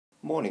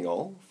Morning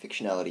all,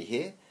 Fictionality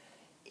here.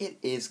 It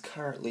is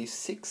currently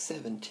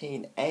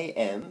 6:17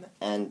 AM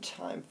and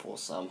time for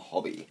some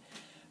hobby.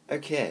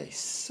 Okay,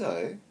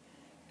 so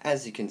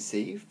as you can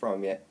see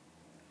from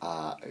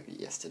over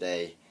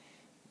yesterday,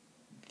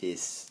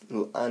 this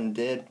little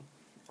undead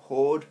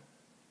horde,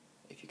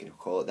 if you can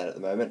call it that at the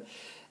moment,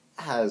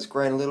 has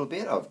grown a little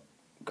bit. I've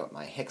got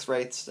my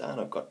Hexwraiths done,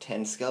 I've got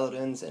 10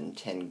 skeletons and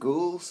 10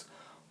 ghouls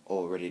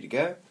all ready to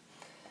go.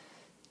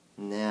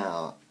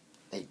 Now,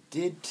 they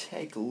did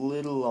take a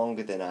little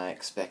longer than I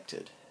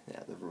expected.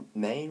 Now, the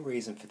main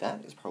reason for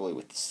that is probably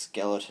with the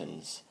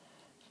skeletons.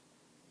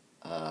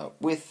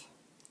 With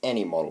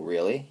any model,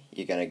 really,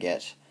 you're going to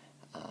get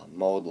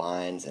mold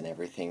lines and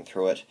everything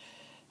through it.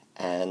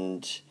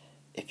 And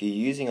if you're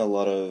using a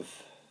lot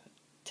of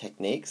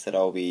techniques that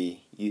I'll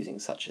be using,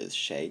 such as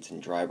shades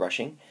and dry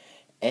brushing,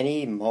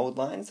 any mold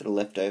lines that are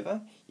left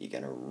over, you're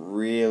going to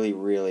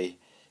really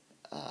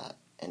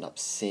end up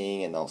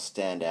seeing, and they'll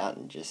stand out,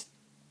 and just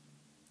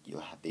you'll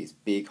have these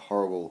big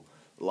horrible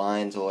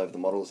lines all over the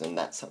models, and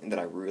that's something that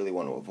I really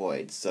want to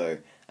avoid. So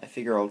I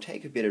figure I'll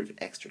take a bit of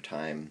extra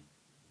time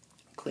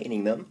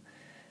cleaning them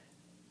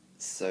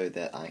so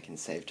that I can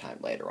save time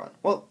later on.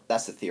 Well,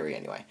 that's the theory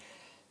anyway.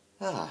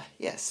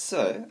 Yes,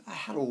 so I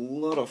had a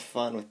lot of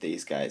fun with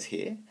these guys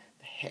here.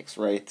 The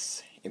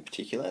Hexwraiths in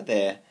particular.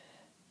 They're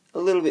a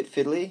little bit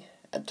fiddly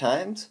at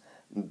times,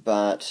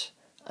 but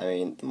I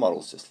mean, the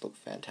models just look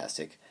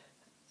fantastic.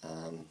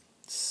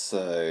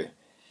 So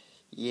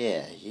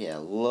yeah, a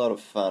lot of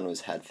fun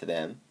was had for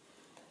them.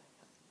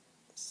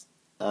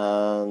 Yeah,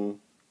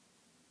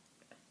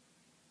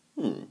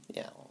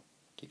 I'll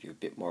give you a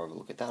bit more of a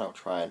look at that. I'll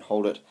try and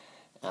hold it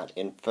out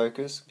in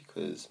focus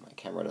because my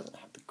camera doesn't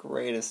have the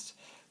greatest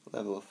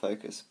level of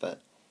focus,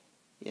 but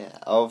yeah,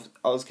 I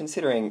was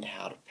considering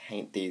how to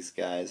paint these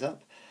guys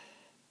up.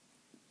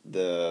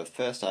 The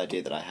first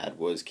idea that I had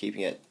was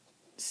keeping it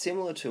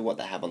similar to what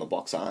they have on the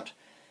box art,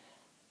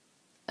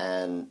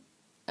 and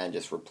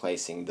just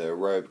replacing the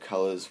robe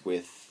colours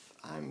with,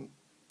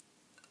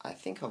 I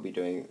think I'll be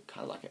doing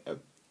kind of like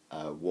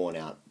a worn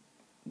out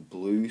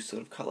blue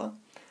sort of colour.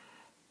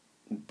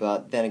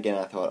 But then again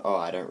I thought,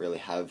 I don't really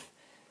have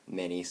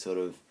many sort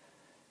of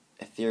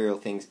ethereal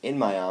things in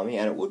my army,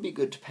 and it would be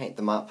good to paint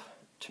them up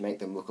to make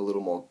them look a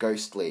little more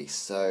ghostly.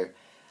 So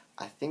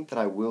I think that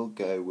I will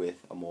go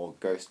with a more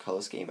ghost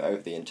colour scheme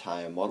over the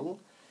entire model,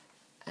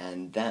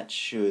 and that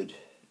should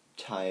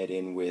tie it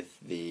in with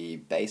the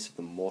base of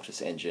the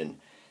Mortis engine.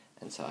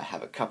 And so I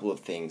have a couple of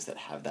things that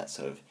have that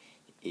sort of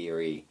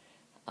eerie,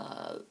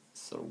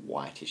 sort of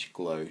whitish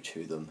glow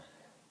to them,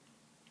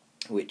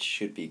 which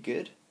should be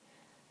good.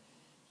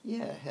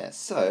 Yeah,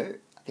 so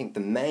I think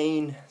the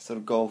main sort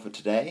of goal for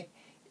today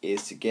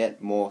is to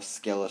get more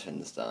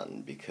skeletons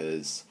done,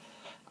 because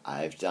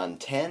I've done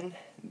 10,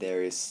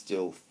 there is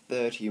still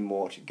 30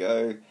 more to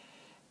go,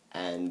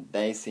 and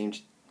they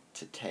seemed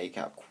to take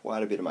up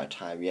quite a bit of my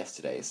time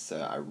yesterday, so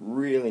I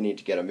really need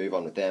to get a move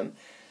on with them.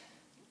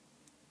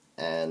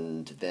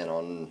 And then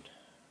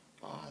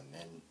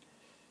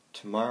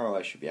tomorrow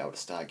I should be able to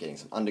start getting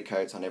some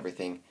undercoats on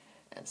everything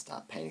and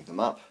start painting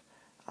them up.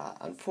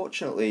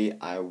 Unfortunately,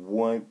 I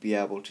won't be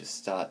able to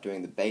start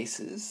doing the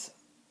bases.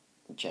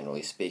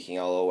 Generally speaking,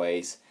 I'll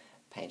always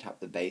paint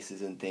up the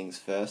bases and things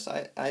first.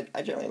 I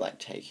generally like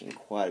taking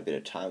quite a bit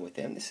of time with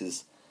them.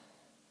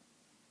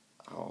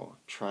 I'll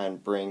try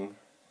and bring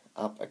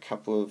up a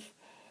couple of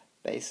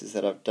bases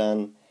that I've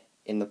done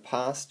in the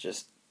past,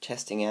 just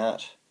testing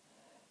out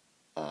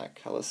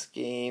colour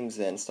schemes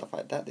and stuff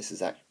like that. This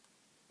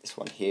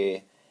one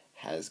here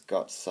has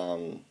got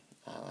some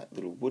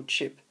little wood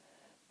chip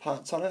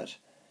parts on it.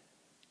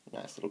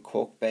 Nice little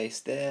cork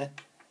base there,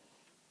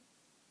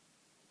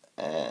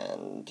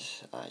 and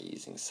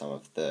using some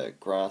of the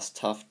grass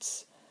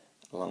tufts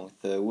along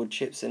with the wood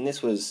chips. And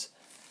this was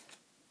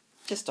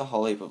just a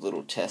whole heap of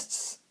little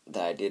tests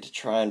that I did to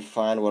try and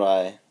find what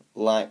I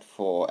liked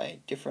for a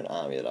different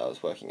army that I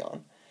was working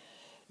on.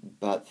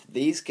 But for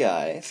these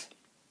guys,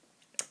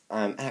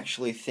 I'm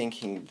actually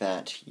thinking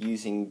that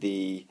using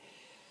the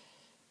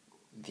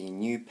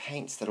new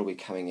paints that will be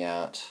coming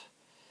out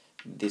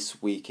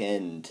this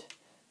weekend,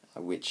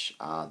 which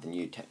are the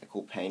new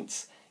technical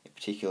paints, in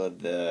particular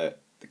the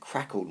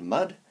crackled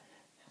mud.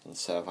 And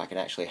so if I can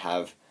actually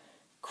have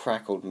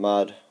crackled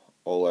mud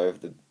all over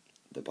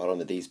the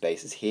bottom of these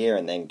bases here,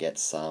 and then get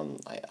some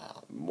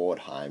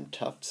Mordheim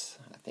tufts,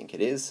 I think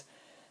it is.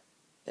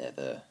 They're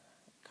the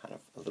kind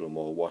of a little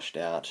more washed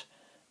out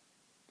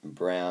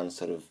brown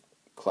sort of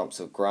clumps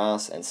of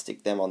grass, and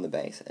stick them on the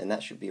base, and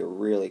that should be a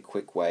really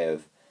quick way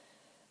of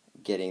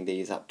getting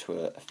these up to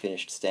a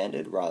finished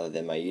standard, rather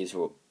than my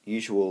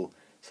usual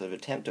sort of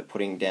attempt at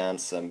putting down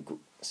some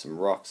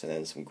rocks and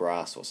then some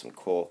grass or some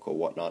cork or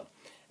whatnot,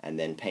 and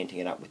then painting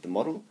it up with the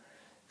model.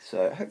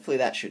 So hopefully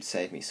that should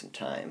save me some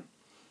time.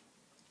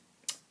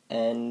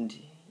 And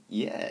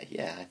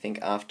yeah, I think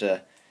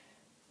after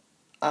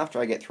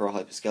I get through a whole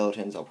heap of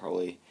skeletons, I'll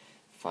probably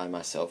find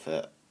myself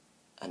a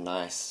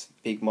nice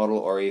big model,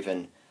 or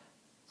even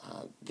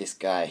this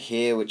guy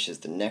here, which is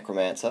the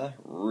Necromancer.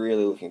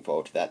 Really looking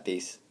forward to that.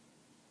 These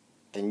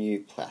the new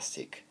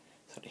plastic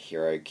sort of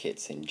hero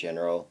kits in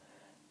general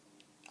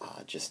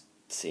just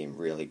seem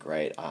really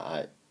great.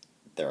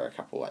 There are a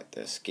couple like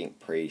the Skink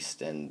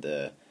Priest and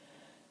the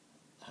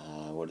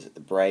the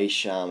Bray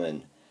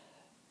Shaman.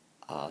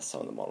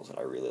 Some of the models that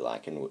I really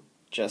like and would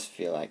just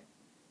feel like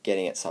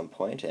getting at some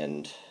point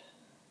and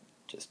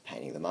just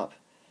painting them up.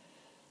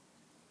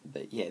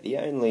 But yeah, the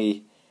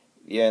only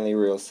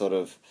real sort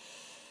of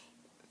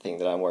thing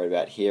that I'm worried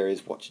about here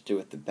is what to do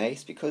with the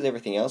base, because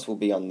everything else will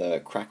be on the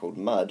crackled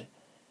mud.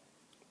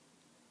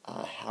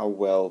 How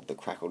well the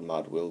crackled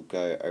mud will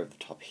go over the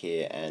top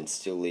here and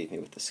still leave me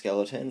with the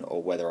skeleton,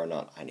 or whether or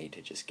not I need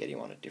to just get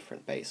him on a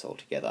different base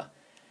altogether.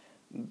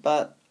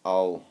 But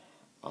I'll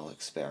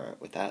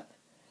experiment with that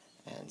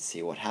and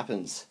see what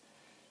happens.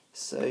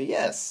 So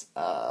yes,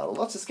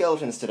 lots of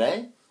skeletons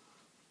today,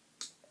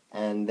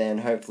 and then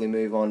hopefully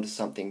move on to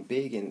something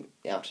big in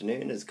the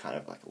afternoon as kind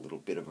of like a little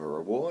bit of a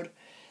reward.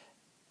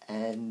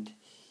 And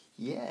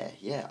yeah,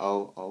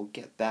 I'll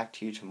get back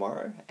to you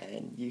tomorrow,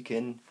 and you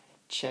can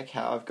check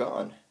how I've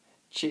gone.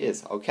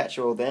 Cheers, I'll catch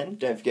you all then.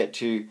 Don't forget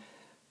to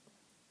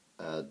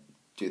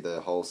do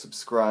the whole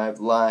subscribe,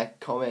 like,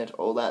 comment,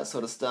 all that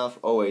sort of stuff,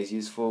 always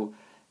useful,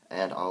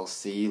 and I'll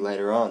see you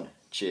later on.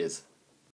 Cheers.